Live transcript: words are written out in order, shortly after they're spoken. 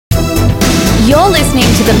You're listening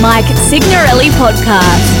to the Mike Signorelli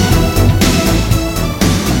Podcast.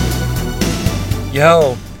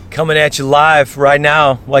 Yo, coming at you live right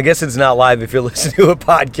now. Well, I guess it's not live if you're listening to a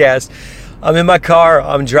podcast. I'm in my car,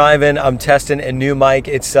 I'm driving, I'm testing a new mic.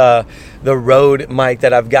 It's the Rode mic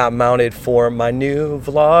that I've got mounted for my new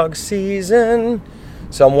vlog season.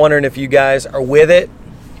 So I'm wondering if you guys are with it.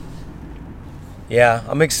 Yeah,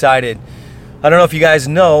 I'm excited. I don't know if you guys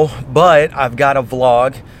know, but I've got a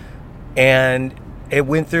vlog and it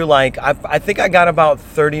went through like, I think I got about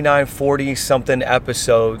 39, 40 something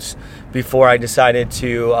episodes before I decided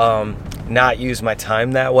to not use my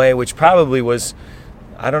time that way, which probably was,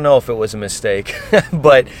 I don't know if it was a mistake,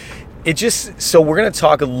 but it just, so we're going to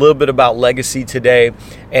talk a little bit about legacy today.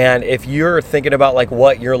 And if you're thinking about like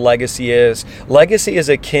what your legacy is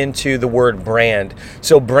akin to the word brand.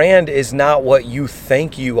 So brand is not what you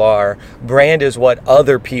think you are. Brand is what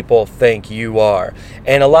other people think you are.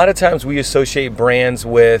 And a lot of times we associate brands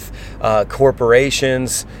with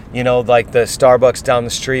corporations, you know, like the Starbucks down the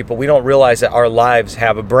street, but we don't realize that our lives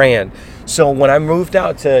have a brand. So when I moved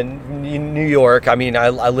out to New York, I mean, I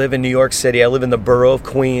live in New York City. I live in the borough of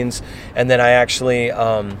Queens, and then I actually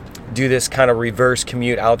do this kind of reverse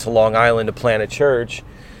commute out to Long Island to plant a church.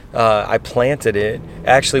 I planted it.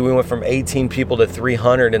 Actually, we went from 18 people to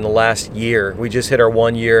 300 in the last year. We just hit our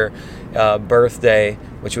 1 year birthday,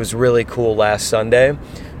 which was really cool last Sunday.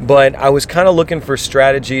 But I was kind of looking for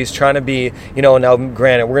strategies, trying to be, you know, now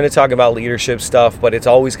granted, we're going to talk about leadership stuff, but it's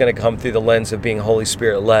always going to come through the lens of being Holy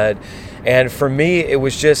Spirit led. And for me, it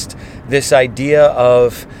was just this idea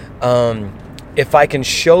of, if I can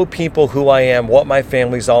show people who I am, what my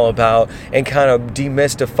family's all about, and kind of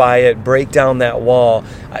demystify it, break down that wall,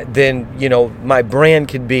 then, you know, my brand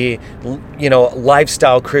could be, you know,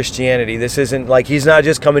 lifestyle Christianity. This isn't like, he's not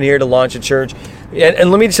just coming here to launch a church.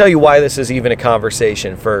 And let me tell you why this is even a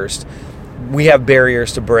conversation first. We have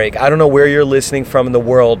barriers to break. I don't know where you're listening from in the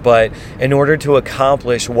world, but in order to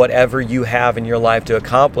accomplish whatever you have in your life to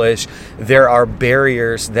accomplish, there are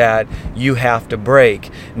barriers that you have to break.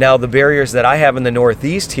 Now, the barriers that I have in the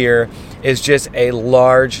Northeast here is just a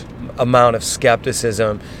large amount of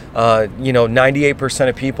skepticism. You know, 98%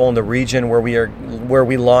 of people in the region where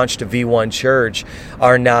we launched a V1 church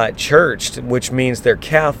are not churched, which means they're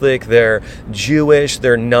Catholic, they're Jewish,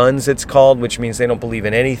 they're nuns, it's called, which means they don't believe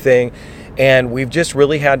in anything. And we've just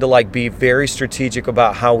really had to like be very strategic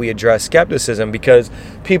about how we address skepticism, because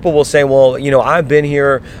people will say, well, you know, I've been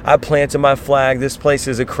here, I planted my flag, this place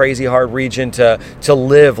is a crazy hard region to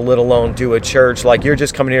live, let alone do a church. Like, you're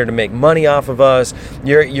just coming here to make money off of us,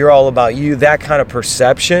 you're all about you, that kind of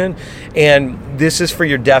perception. And this is for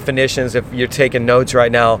your definitions if you're taking notes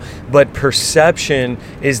right now, but perception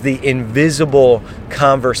is the invisible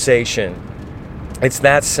conversation. It's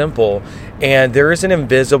that simple. And there is an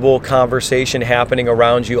invisible conversation happening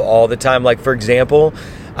around you all the time. Like, for example,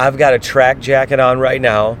 I've got a track jacket on right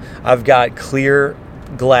now. I've got clear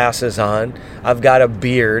glasses on. I've got a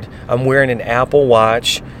beard. I'm wearing an Apple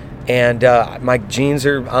Watch. And my jeans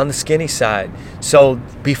are on the skinny side. So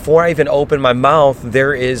before I even open my mouth,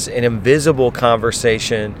 there is an invisible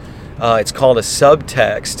conversation. It's called a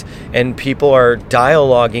subtext, and people are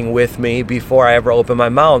dialoguing with me before I ever open my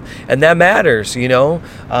mouth, and that matters, you know.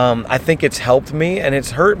 I think it's helped me and it's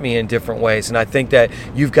hurt me in different ways, and I think that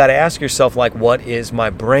you've got to ask yourself, like, what is my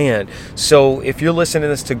brand? So if you're listening to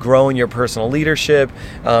this to grow in your personal leadership,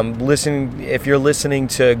 if you're listening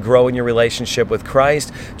to grow in your relationship with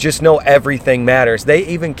Christ, just know everything matters. They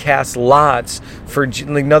even cast lots for,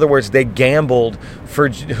 in other words, they gambled for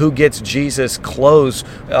who gets Jesus' clothes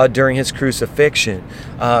during his crucifixion.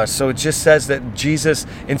 So it just says that Jesus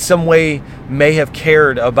in some way may have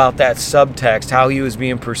cared about that subtext, how he was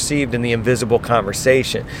being perceived in the invisible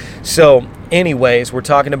conversation. So anyways, we're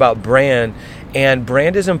talking about brand, and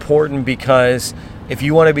brand is important because if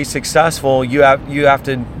you want to be successful, you have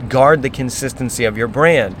to guard the consistency of your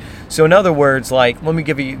brand. So in other words, like, let me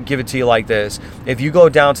give it to you like this. If you go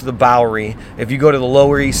down to the Bowery, if you go to the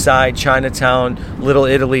Lower East Side, Chinatown, Little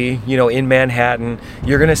Italy, you know, in Manhattan,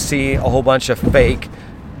 you're going to see a whole bunch of fake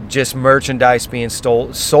just merchandise being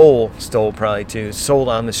sold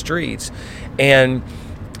on the streets. And,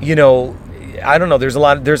 you know, I don't know,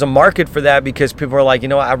 there's a market for that, because people are like, you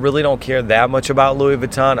know, I really don't care that much about Louis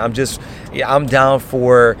Vuitton. I'm down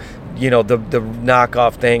for, you know, the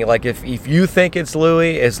knockoff thing. Like, if you think it's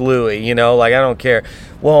Louis, you know, like, I don't care.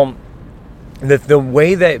 Well, the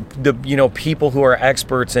way that people who are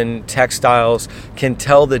experts in textiles can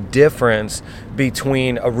tell the difference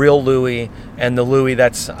between a real Louis and the Louis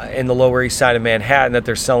that's in the Lower East Side of Manhattan that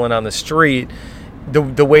they're selling on the street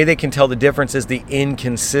the way they can tell the difference is the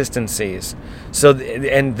inconsistencies. So,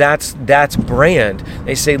 and that's brand.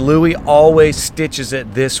 They say Louis always stitches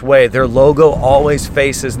it this way. Their logo always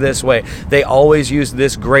faces this way. They always use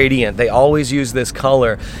this gradient. They always use this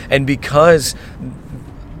color. And because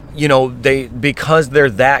because they're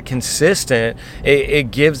that consistent,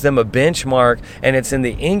 it gives them a benchmark, and it's in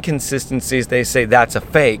the inconsistencies they say that's a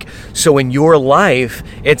fake. So in your life,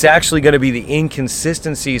 it's actually going to be the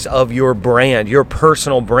inconsistencies of your brand, your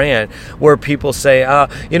personal brand, where people say,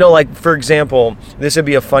 like, for example, this would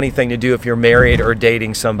be a funny thing to do if you're married or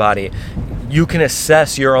dating somebody. You can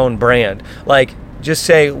assess your own brand. Like, just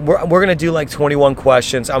say, we're going to do like 21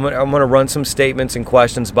 questions. I'm going to run some statements and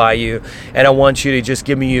questions by you, and I want you to just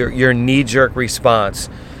give me your knee-jerk response.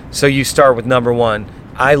 So you start with number 1.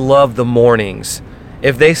 I love the mornings.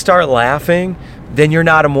 If they start laughing, then you're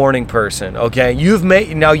not a morning person, okay? You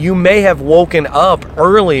may have woken up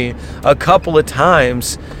early a couple of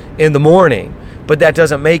times in the morning, but that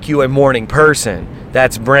doesn't make you a morning person.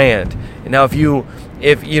 That's brand. Now, if you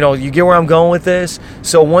get where I'm going with this.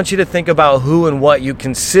 So I want you to think about who and what you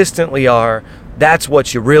consistently are. That's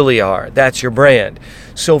what you really are. That's your brand.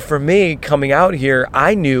 So for me, coming out here,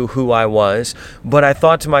 I knew who I was, but I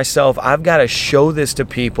thought to myself, I've got to show this to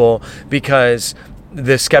people because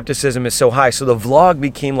the skepticism is so high. So the vlog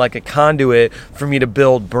became like a conduit for me to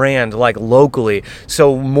build brand, like locally.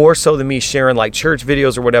 So more so than me sharing like church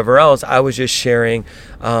videos or whatever else, I was just sharing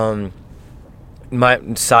my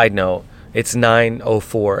side note. It's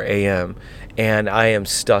 9:04 a.m. and I am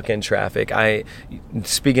stuck in traffic.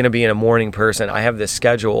 Speaking of being a morning person, I have this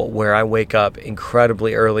schedule where I wake up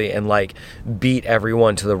incredibly early and like beat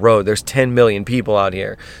everyone to the road. There's 10 million people out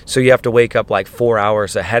here. So you have to wake up like 4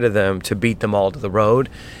 hours ahead of them to beat them all to the road.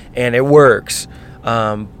 And it works.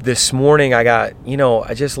 This morning I got,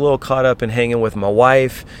 I just a little caught up in hanging with my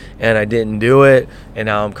wife, and I didn't do it, and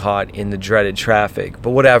now I'm caught in the dreaded traffic.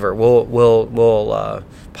 But whatever, we'll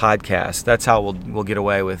podcast. That's how we'll get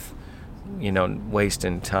away with,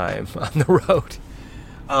 wasting time on the road.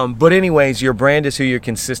 But anyways, your brand is who you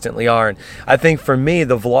consistently are. And I think for me,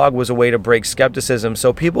 the vlog was a way to break skepticism.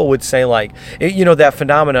 So people would say like, that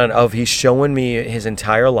phenomenon of he's showing me his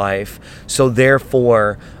entire life. So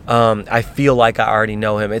therefore, I feel like I already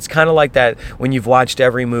know him. It's kind of like that when you've watched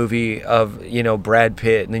every movie of, Brad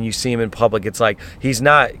Pitt, and then you see him in public. It's like he's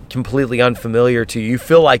not completely unfamiliar to you. You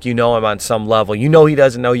feel like you know him on some level. You know he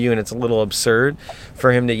doesn't know you, and it's a little absurd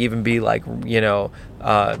for him to even be like,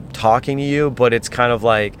 talking to you. But it's kind of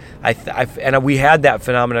like and we had that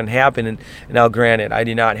phenomenon happen. And now, granted, I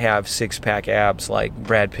do not have six-pack abs like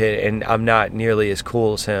Brad Pitt, and I'm not nearly as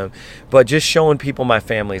cool as him. But just showing people my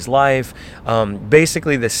family's life,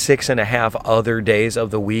 basically the 6.5 other days of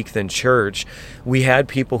the week than church, we had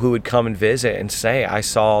people who would come and visit and say, I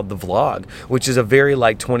saw the vlog, which is a very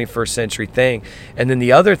like 21st century thing. And then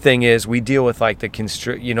the other thing is we deal with like the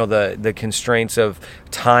constraints of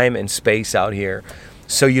time and space out here.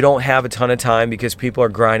 So you don't have a ton of time because people are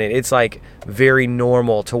grinding. It's like very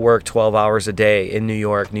normal to work 12 hours a day in New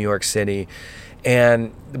York City.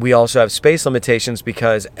 And we also have space limitations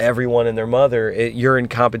because everyone and their mother, you're in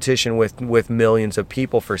competition with millions of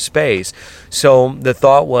people for space. So the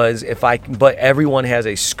thought was, but everyone has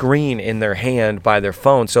a screen in their hand by their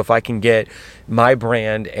phone. So if I can get my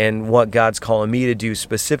brand and what God's calling me to do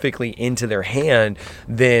specifically into their hand,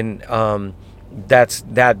 then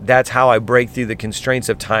that's how I break through the constraints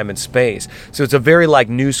of time and space. So it's a very like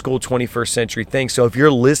new school 21st century thing. So if you're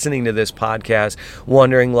listening to this podcast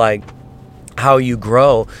wondering like how you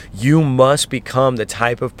grow, you must become the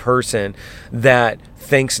type of person that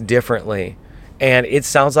thinks differently. And it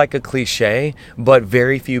sounds like a cliche, but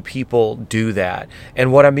very few people do that.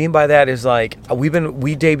 And what I mean by that is like we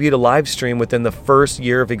debuted a live stream within the first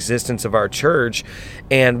year of existence of our church,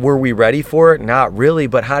 and were we ready for it? Not really,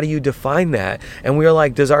 but how do you define that? And we were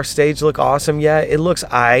like, does our stage look awesome yet? It looks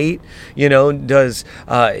aight,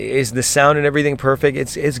 is the sound and everything perfect?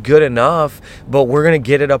 It's good enough, but we're gonna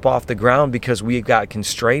get it up off the ground because we've got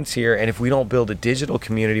constraints here, and if we don't build a digital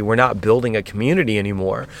community, we're not building a community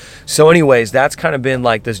anymore. So anyways, that's kind of been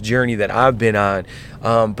like this journey that I've been on.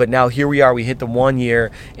 But now here we are, we hit the 1 year,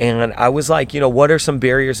 and I was like, what are some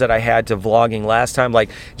barriers that I had to vlogging last time?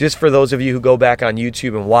 Like, just for those of you who go back on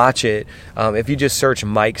YouTube and watch it, if you just search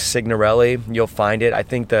Mike Signorelli, you'll find it. I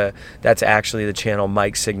think that's actually the channel,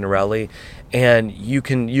 Mike Signorelli. And you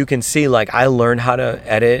can see, like, I learned how to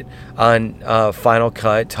edit on Final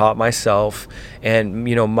Cut, taught myself. And,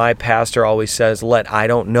 my pastor always says, let I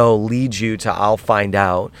don't know lead you to I'll find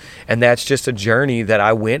out. And that's just a journey that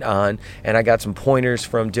I went on. And I got some pointers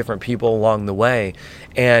from different people along the way.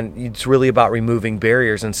 And it's really about removing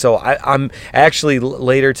barriers. And so I'm actually,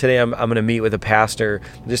 later today, I'm going to meet with a pastor,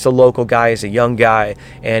 just a local guy. He's a young guy,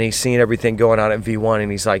 and he's seen everything going on at V1.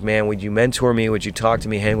 And he's like, man, would you mentor me? Would you talk to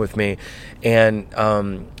me, hang with me? And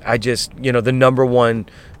I just, the number one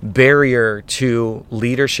barrier to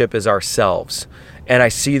leadership is ourselves. And I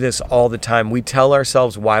see this all the time. We tell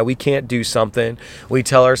ourselves why we can't do something. We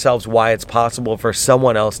tell ourselves why it's possible for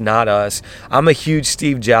someone else, not us. I'm a huge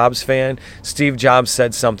Steve Jobs fan. Steve Jobs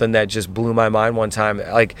said something that just blew my mind one time.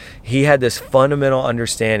 Like, he had this fundamental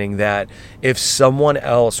understanding that if someone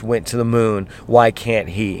else went to the moon, why can't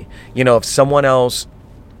he? If someone else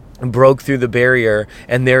broke through the barrier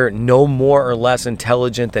and they're no more or less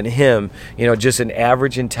intelligent than him, just an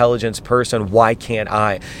average intelligence person, why can't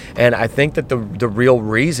I? And I think that the real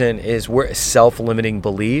reason is we're self-limiting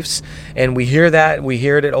beliefs, and we hear it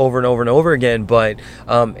over and over and over again. But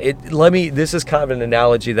this is kind of an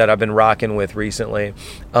analogy that I've been rocking with recently.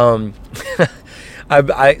 So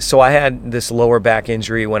I had this lower back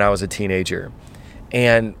injury when I was a teenager,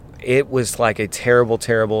 and it was like a terrible,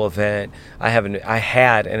 terrible event. I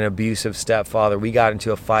had an abusive stepfather. We got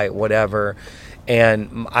into a fight, whatever,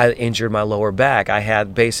 and I injured my lower back. I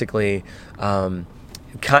had basically kind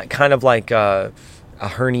of like a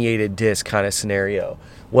herniated disc kind of scenario.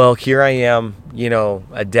 Well, here I am,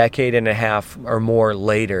 a decade and a half or more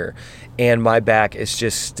later, and my back is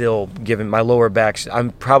just still giving, my lower back.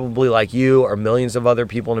 I'm probably like you or millions of other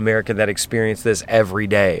people in America that experience this every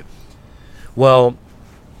day. Well,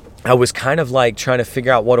 I was kind of like trying to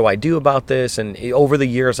figure out, what do I do about this? And over the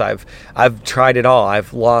years, I've tried it all.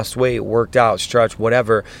 I've lost weight, worked out, stretched,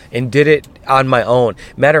 whatever, and did it on my own.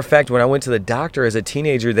 Matter of fact, when I went to the doctor as a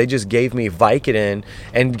teenager, they just gave me Vicodin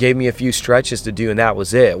and gave me a few stretches to do, and that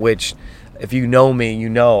was it, which, if you know me,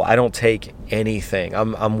 I don't take anything.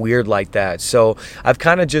 I'm weird like that. So I've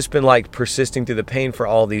kind of just been like persisting through the pain for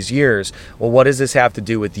all these years. Well, what does this have to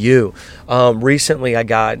do with you? Recently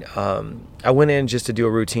I went in just to do a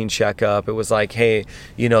routine checkup. It was like, hey,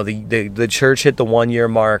 the church hit the 1 year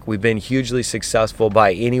mark. We've been hugely successful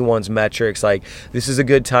by anyone's metrics. Like, this is a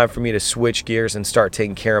good time for me to switch gears and start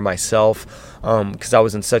taking care of myself, because I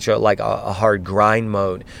was in such a hard grind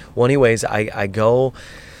mode. Well, anyways, I go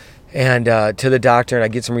and to the doctor, and I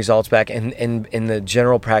get some results back, and in the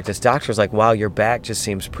general practice doctor's like, wow, your back just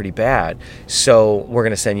seems pretty bad, so we're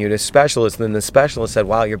going to send you to a specialist. And then the specialist said,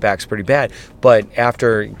 wow, your back's pretty bad, but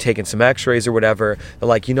after taking some x-rays or whatever, they're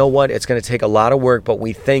like, you know what, it's going to take a lot of work, but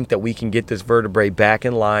we think that we can get this vertebrae back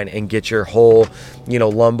in line and get your whole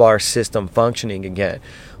lumbar system functioning again.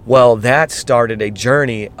 Well, that started a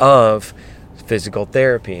journey of physical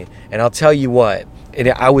therapy, and I'll tell you what, and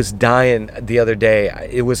I was dying the other day.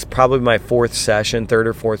 It was probably my third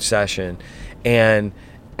or fourth session. And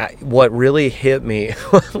what really hit me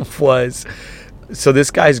was, so this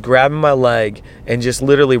guy's grabbing my leg and just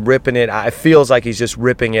literally ripping it. It feels like he's just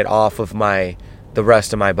ripping it off of the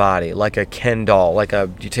rest of my body, like a Ken doll,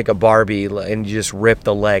 you take a Barbie and you just rip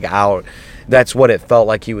the leg out. That's what it felt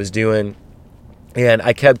like he was doing. And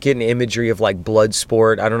I kept getting imagery of like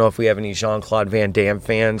Bloodsport. I don't know if we have any Jean-Claude Van Damme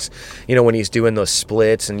fans, when he's doing those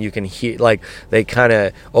splits and you can hear, like, they kind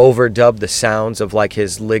of overdub the sounds of like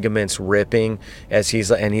his ligaments ripping as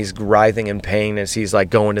he's writhing in pain as he's like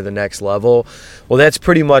going to the next level. Well, that's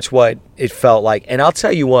pretty much what it felt like. And I'll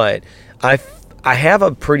tell you what, I have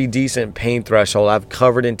a pretty decent pain threshold. I've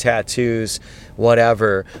covered in tattoos,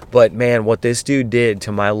 whatever. But man, what this dude did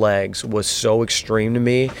to my legs was so extreme to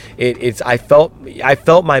me. I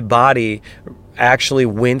felt my body actually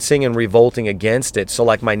wincing and revolting against it. So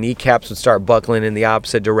like my kneecaps would start buckling in the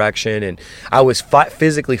opposite direction, and I was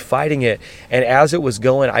physically fighting it. And as it was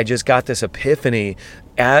going, I just got this epiphany.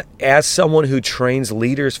 As someone who trains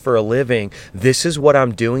leaders for a living, this is what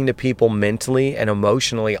I'm doing to people mentally and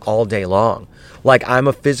emotionally all day long. Like, I'm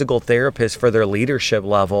a physical therapist for their leadership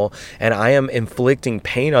level, and I am inflicting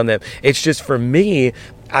pain on them. It's just, for me,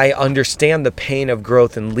 I understand the pain of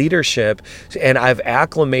growth and leadership, and I've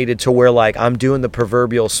acclimated to where like I'm doing the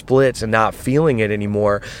proverbial splits and not feeling it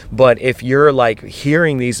anymore. But if you're like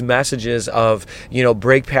hearing these messages of,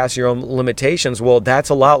 break past your own limitations, well, that's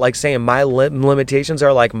a lot like saying my limitations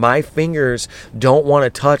are like my fingers don't want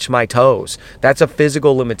to touch my toes. That's a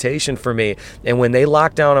physical limitation for me. And when they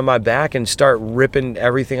lock down on my back and start ripping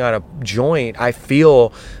everything out of joint, I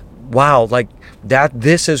feel, wow, like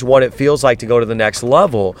this is what it feels like to go to the next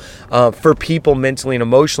level for people mentally and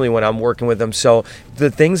emotionally when I'm working with them. So the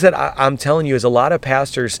things that I'm telling you is a lot of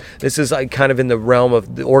pastors, this is like kind of in the realm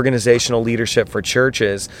of the organizational leadership for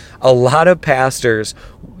churches. A lot of pastors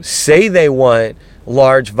say they want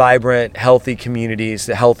large, vibrant, healthy communities,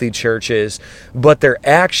 healthy churches, but their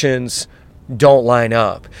actions don't line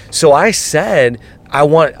up. So I said, I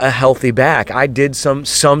want a healthy back. I did some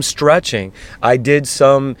stretching. I did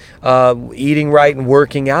some eating right and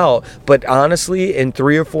working out. But honestly, in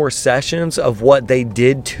 3 or 4 sessions of what they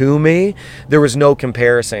did to me, there was no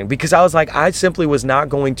comparison, because I was like, I simply was not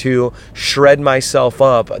going to shred myself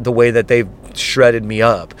up the way that they've shredded me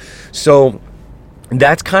up. So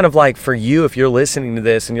that's kind of like for you, if you're listening to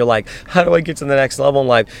this and you're like, how do I get to the next level in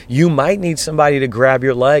life? You might need somebody to grab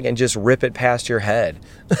your leg and just rip it past your head.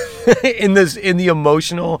 in the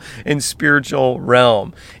emotional and spiritual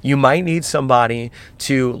realm, you might need somebody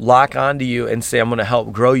to lock onto you and say, I'm going to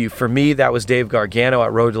help grow you. For me, that was Dave Gargano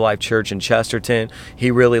at Road to Life Church in Chesterton.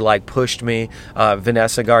 He really pushed me.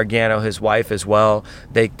 Vanessa Gargano, his wife as well,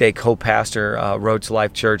 they co-pastor Road to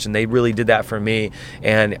Life Church, and they really did that for me.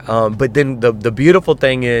 And but then the beautiful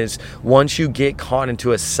thing is, once you get caught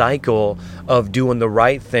into a cycle of doing the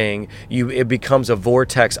right thing, it becomes a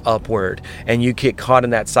vortex upward, and you get caught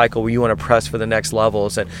in that cycle where you want to press for the next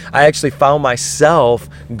levels. And I actually found myself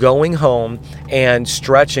going home and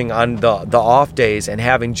stretching on the off days and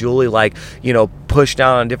having Julie push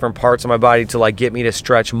down on different parts of my body to get me to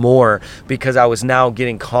stretch more, because I was now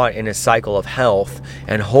getting caught in a cycle of health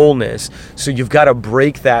and wholeness. So you've got to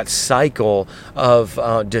break that cycle of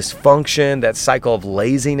dysfunction, that cycle of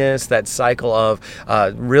laziness, that cycle of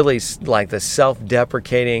really the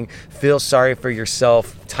self-deprecating, feel sorry for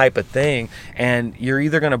yourself type of thing. And you're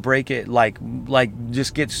either going to break it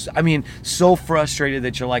just get so frustrated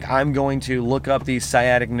that you're like, I'm going to look up these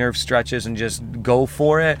sciatic nerve stretches and just go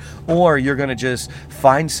for it, or you're going to just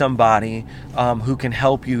find somebody who can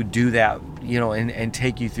help you do that, and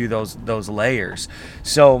take you through those layers.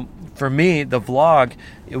 So for me, the vlog,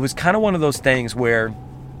 it was kind of one of those things where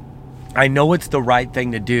I know it's the right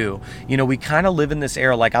thing to do. We kind of live in this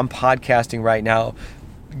era, I'm podcasting right now.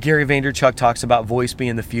 Gary Vaynerchuk talks about voice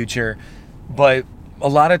being the future, but a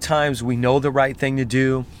lot of times we know the right thing to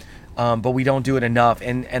do, but we don't do it enough.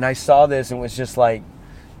 And I saw this and it was just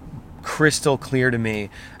crystal clear to me.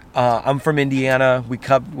 I'm from Indiana.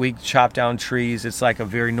 We chop down trees. It's a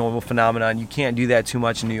very normal phenomenon. You can't do that too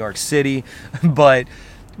much in New York City, but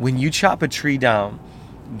when you chop a tree down,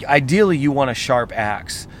 ideally you want a sharp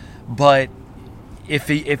axe. But if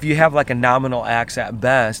you have a nominal axe at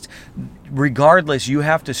best, regardless, you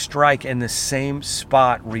have to strike in the same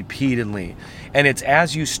spot repeatedly. And it's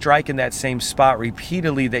as you strike in that same spot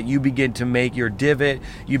repeatedly that you begin to make your divot,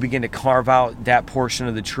 you begin to carve out that portion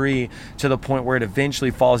of the tree to the point where it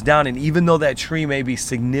eventually falls down. And even though that tree may be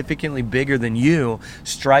significantly bigger than you,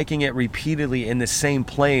 striking it repeatedly in the same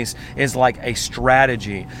place is a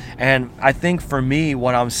strategy. And I think for me,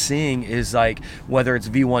 what I'm seeing is whether it's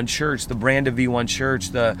V1 Church, the brand of V1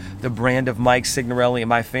 Church, the brand of Mike Signorelli and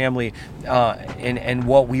my family, and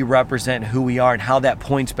what we represent, who we are, and how that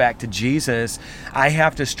points back to Jesus, I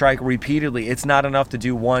have to strike repeatedly. It's not enough to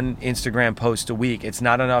do one Instagram post a week. It's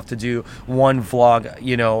not enough to do one vlog,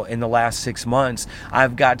 in the last 6 months.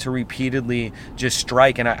 I've got to repeatedly just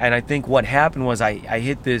strike. And I think what happened was I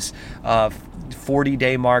hit this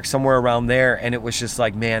 40-day mark, somewhere around there, and it was just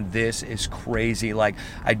man, this is crazy.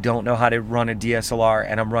 I don't know how to run a DSLR,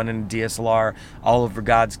 and I'm running a DSLR all over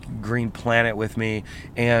God's green planet with me.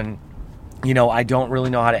 And I don't really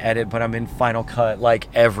know how to edit, but I'm in Final Cut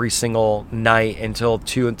every single night until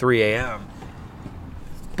 2 and 3 a.m.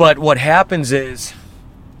 But what happens is,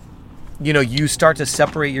 you start to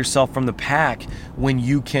separate yourself from the pack when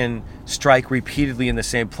you can strike repeatedly in the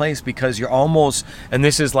same place, because you're almost, and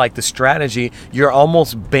this is the strategy, you're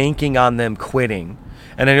almost banking on them quitting.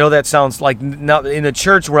 And I know that sounds not in the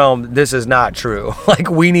church realm, this is not true.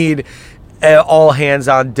 We need all hands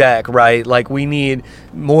on deck, right? We need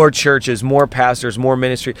more churches, more pastors, more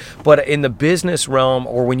ministry. But in the business realm,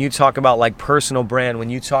 or when you talk about personal brand, when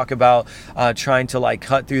you talk about trying to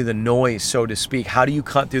cut through the noise, so to speak, how do you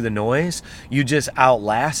cut through the noise? You just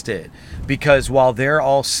outlast it, because while they're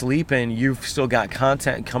all sleeping, you've still got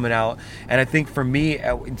content coming out. And I think for me,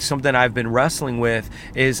 something I've been wrestling with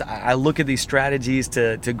is I look at these strategies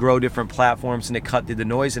to grow different platforms and to cut through the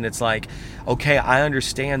noise, and it's okay, I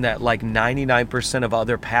understand that 90 99% of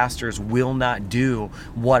other pastors will not do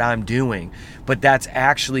what I'm doing. But that's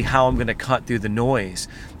actually how I'm going to cut through the noise.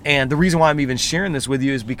 And the reason why I'm even sharing this with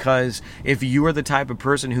you is because if you are the type of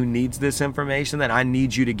person who needs this information, then I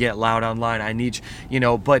need you to get loud online. I need,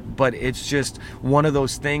 but it's just one of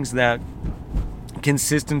those things that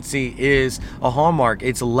consistency is a hallmark.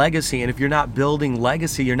 It's a legacy. And if you're not building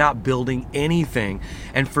legacy, you're not building anything.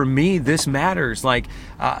 And for me, this matters. Like,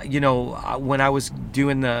 when I was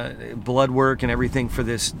doing the blood work and everything for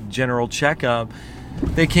this general checkup,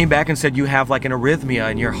 they came back and said, you have like an arrhythmia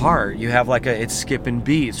in your heart. You have like it's skipping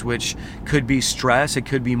beats, which could be stress. It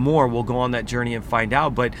could be more. We'll go on that journey and find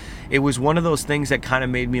out. But it was one of those things that kind of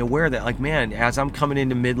made me aware that, like, man, as I'm coming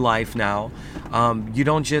into midlife now, you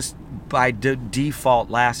don't just by default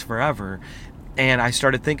last forever. And I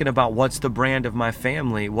started thinking about what's the brand of my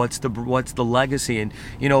family, what's the legacy. And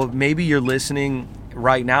maybe you're listening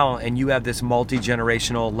right now and you have this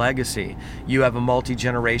multi-generational legacy. You have a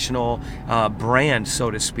multi-generational brand,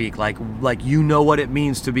 so to speak. Like what it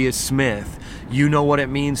means to be a Smith. You know what it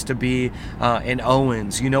means to be an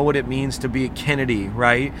Owens. You know what it means to be a Kennedy,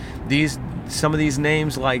 right? Some of these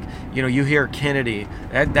names, like, you hear Kennedy,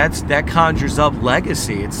 that conjures up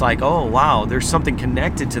legacy. It's like, oh wow, there's something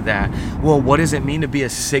connected to that. Well, what does it mean to be a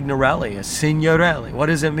Signorelli, a Signorelli? What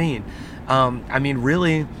does it mean?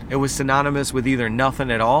 Really, it was synonymous with either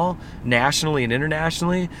nothing at all, nationally and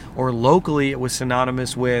internationally, or locally, it was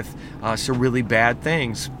synonymous with some really bad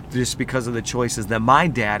things, just because of the choices that my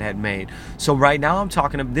dad had made. So right now I'm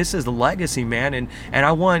talking, this is the legacy, man, and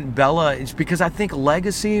I want Bella, it's because I think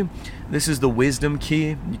legacy, this is the wisdom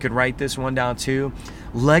key. You could write this one down too.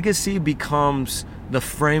 Legacy becomes the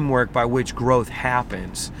framework by which growth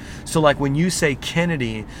happens. So like when you say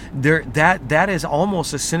Kennedy, that is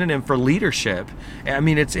almost a synonym for leadership.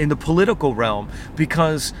 It's in the political realm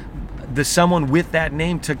because someone with that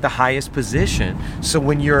name took the highest position. So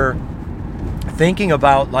when you're thinking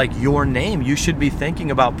about like your name, you should be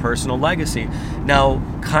thinking about personal legacy. Now,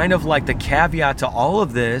 kind of like the caveat to all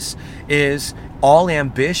of this is all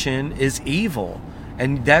ambition is evil.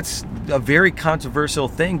 And that's a very controversial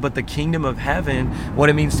thing, but the kingdom of heaven, what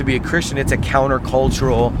it means to be a Christian, it's a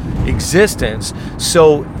countercultural existence.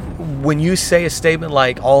 So when you say a statement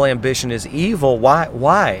like all ambition is evil,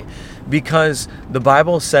 why? Because the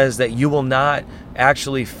Bible says that you will not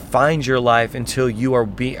actually find your life until you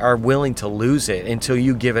are willing to lose it, until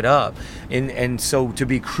you give it up. And so to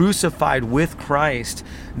be crucified with Christ,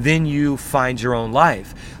 then you find your own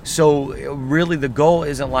life. So really the goal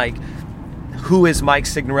isn't like, who is Mike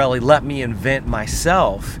Signorelli? Let me invent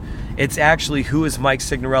myself. It's actually, who is Mike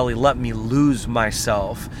Signorelli? Let me lose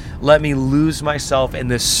myself. Let me lose myself in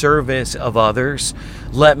the service of others.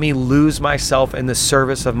 Let me lose myself in the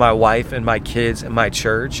service of my wife and my kids and my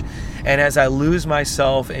church. And as I lose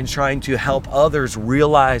myself in trying to help others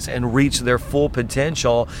realize and reach their full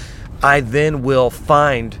potential, I then will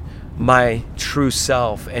find my true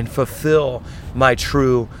self and fulfill my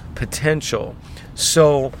true potential.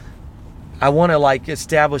 So I want to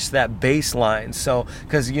establish that baseline. So,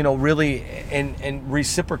 because, really, and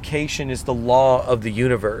reciprocation is the law of the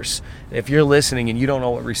universe. If you're listening and you don't know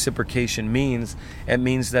what reciprocation means, it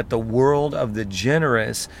means that the world of the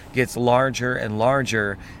generous gets larger and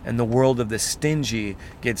larger, and the world of the stingy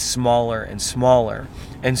gets smaller and smaller.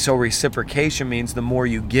 And so reciprocation means the more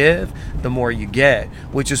you give, the more you get,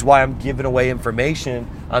 which is why I'm giving away information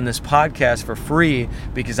on this podcast for free,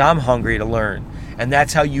 because I'm hungry to learn. And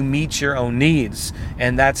that's how you meet your own needs.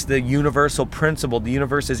 And that's the universal principle. The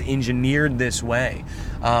universe is engineered this way.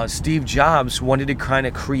 Steve Jobs wanted to kind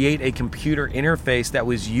of create a computer interface that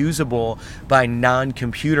was usable by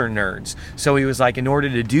non-computer nerds. So he was like, in order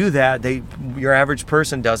to do that, your average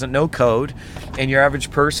person doesn't know code, and your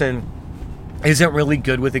average person isn't really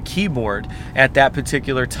good with a keyboard at that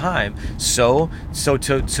particular time. So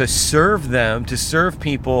to serve them, to serve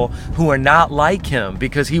people who are not like him,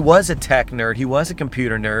 because he was a tech nerd, he was a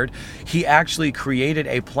computer nerd, he actually created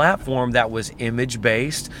a platform that was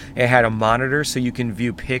image-based. It had a monitor so you can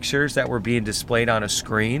view pictures that were being displayed on a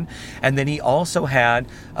screen. And then he also had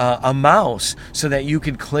a mouse so that you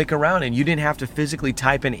could click around and you didn't have to physically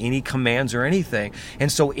type in any commands or anything.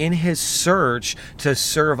 And so in his search to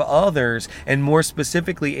serve others, and more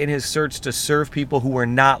specifically in his search to serve people who were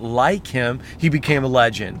not like him, he became a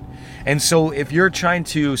legend. And so if you're trying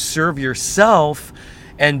to serve yourself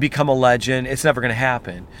and become a legend, it's never going to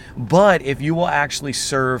happen. But if you will actually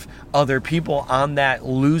serve other people on that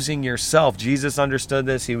losing yourself, Jesus understood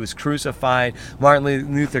this. He was crucified.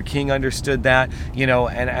 Martin Luther King understood that,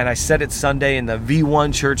 and I said it Sunday in the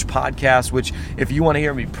V1 Church podcast, which if you want to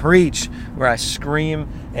hear me preach, where I scream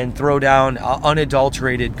and throw down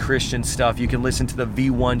unadulterated Christian stuff. You can listen to the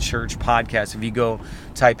V1 Church podcast. If you go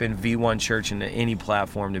type in V1 Church into any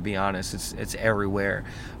platform, to be honest, it's everywhere.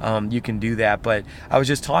 You can do that. But I was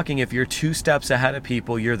just talking, if you're 2 steps ahead of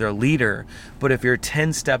people, you're their leader. But if you're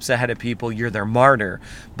 10 steps ahead of people, you're their martyr.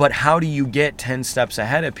 But how do you get 10 steps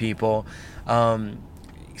ahead of people?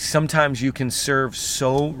 Sometimes you can serve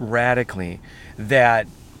so radically that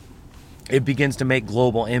it begins to make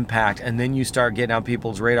global impact, and then you start getting on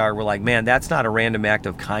people's radar. We're like, man, that's not a random act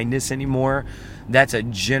of kindness anymore. That's a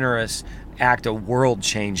generous act of world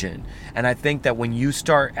changing. And I think that when you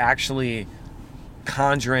start actually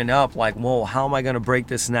conjuring up like, whoa, how am I going to break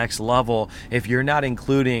this next level? If you're not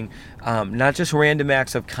including not just random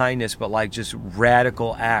acts of kindness, but like just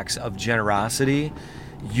radical acts of generosity,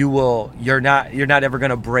 you're not ever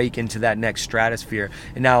going to break into that next stratosphere.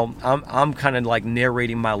 And now I'm kind of like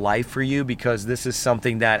narrating my life for you, because this is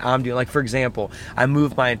something that I'm doing. Like, for example, I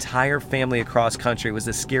moved my entire family across country. It was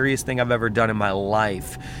the scariest thing I've ever done in my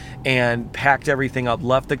life, and packed everything up,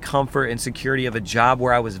 left the comfort and security of a job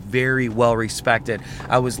where I was very well respected.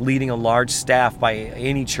 I was leading a large staff by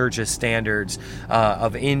any church's standards,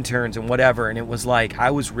 of interns and whatever, and it was like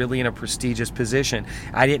I was really in a prestigious position.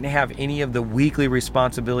 I didn't have any of the weekly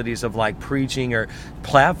responsibilities of like preaching or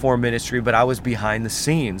platform ministry, but I was behind the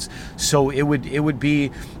scenes. So it would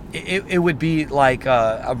be like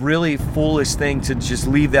a really foolish thing to just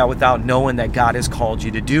leave that without knowing that God has called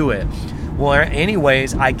you to do it. Well,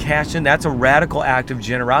 anyways, I cashed in. That's a radical act of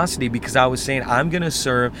generosity, because I was saying I'm going to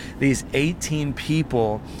serve these 18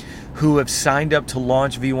 people who have signed up to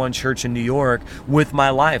launch V1 Church in New York with my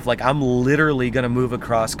life. Like, I'm literally going to move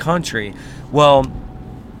across country. Well,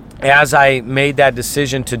 as I made that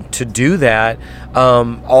decision to do that,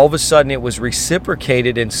 all of a sudden it was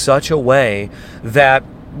reciprocated in such a way that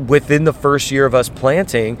within the first year of us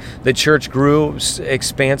planting, the church grew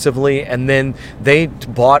expansively, and then they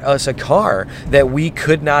bought us a car that we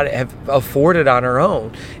could not have afforded on our own.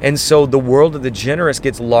 And so the world of the generous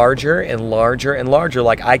gets larger and larger and larger.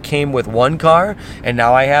 Like, I came with 1 car, and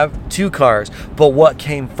now I have 2 cars. But what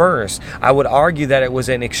came first? I would argue that it was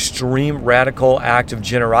an extreme radical act of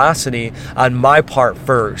generosity on my part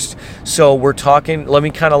first. So we're talking, let me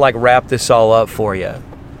kind of like wrap this all up for you,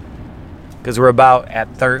 because we're about at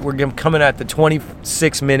we're coming at the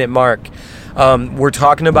 26-minute mark. We're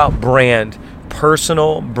talking about brand,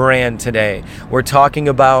 personal brand today. We're talking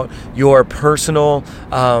about your personal,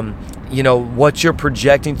 what you're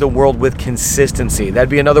projecting to the world with consistency. That'd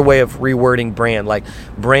be another way of rewording brand. Like,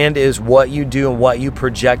 brand is what you do and what you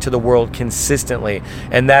project to the world consistently.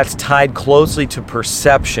 And that's tied closely to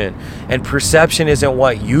perception. And perception isn't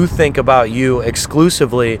what you think about you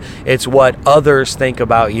exclusively. It's what others think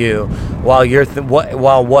about you,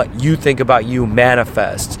 while what you think about you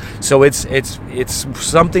manifests. So it's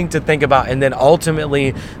something to think about. And then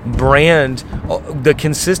ultimately, brand, the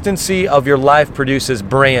consistency of your life produces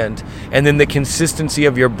brand. And then the consistency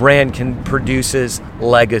of your brand produces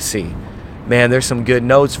legacy. Man, there's some good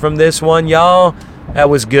notes from this one, y'all. That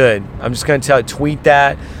was good. I'm just going to tweet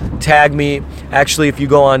that, tag me. Actually, if you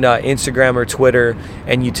go on Instagram or Twitter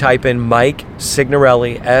and you type in Mike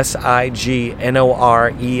Signorelli, Signorelli,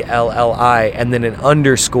 and then an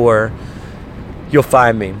underscore, you'll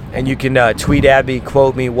find me. And you can tweet at me,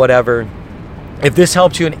 quote me, whatever. If this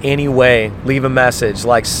helped you in any way, leave a message.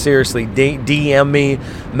 Like, seriously, DM me,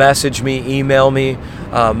 message me, email me,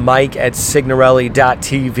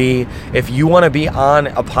 mike@signorelli.tv. If you want to be on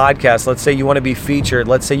a podcast, let's say you want to be featured,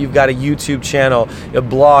 let's say you've got a YouTube channel, a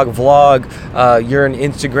blog, vlog, you're an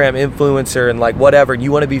Instagram influencer and like whatever,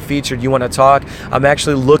 you want to be featured, you want to talk, I'm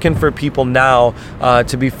actually looking for people now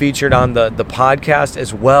to be featured on the podcast,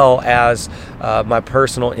 as well as my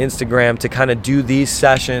personal Instagram, to kind of do these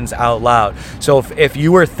sessions out loud. So if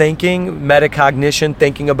you were thinking metacognition,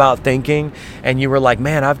 thinking about thinking, and you were like,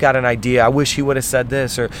 man, I've got an idea, I wish he would have said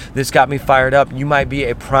this, or this got me fired up, you might be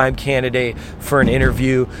a prime candidate for an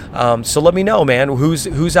interview. So let me know, man,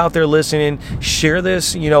 who's out there listening. Share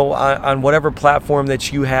this, on whatever platform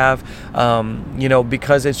that you have,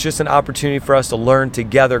 because it's just an opportunity for us to learn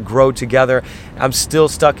together, grow together. I'm still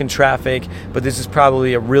stuck in traffic, but this is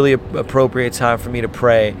probably a really appropriate time for me to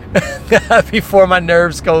pray before my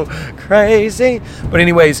nerves go crazy. But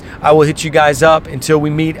anyways, I will hit you guys up until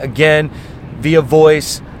we meet again via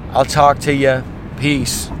voice. I'll talk to you.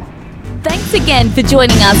 Peace. Thanks again for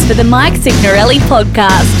joining us for the Mike Signorelli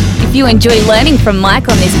podcast. If you enjoy learning from Mike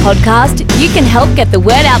on this podcast, you can help get the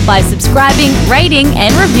word out by subscribing, rating,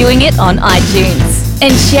 and reviewing it on iTunes,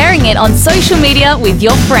 and sharing it on social media with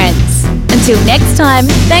your friends. Until next time,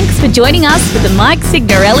 thanks for joining us for the Mike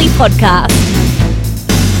Signorelli podcast.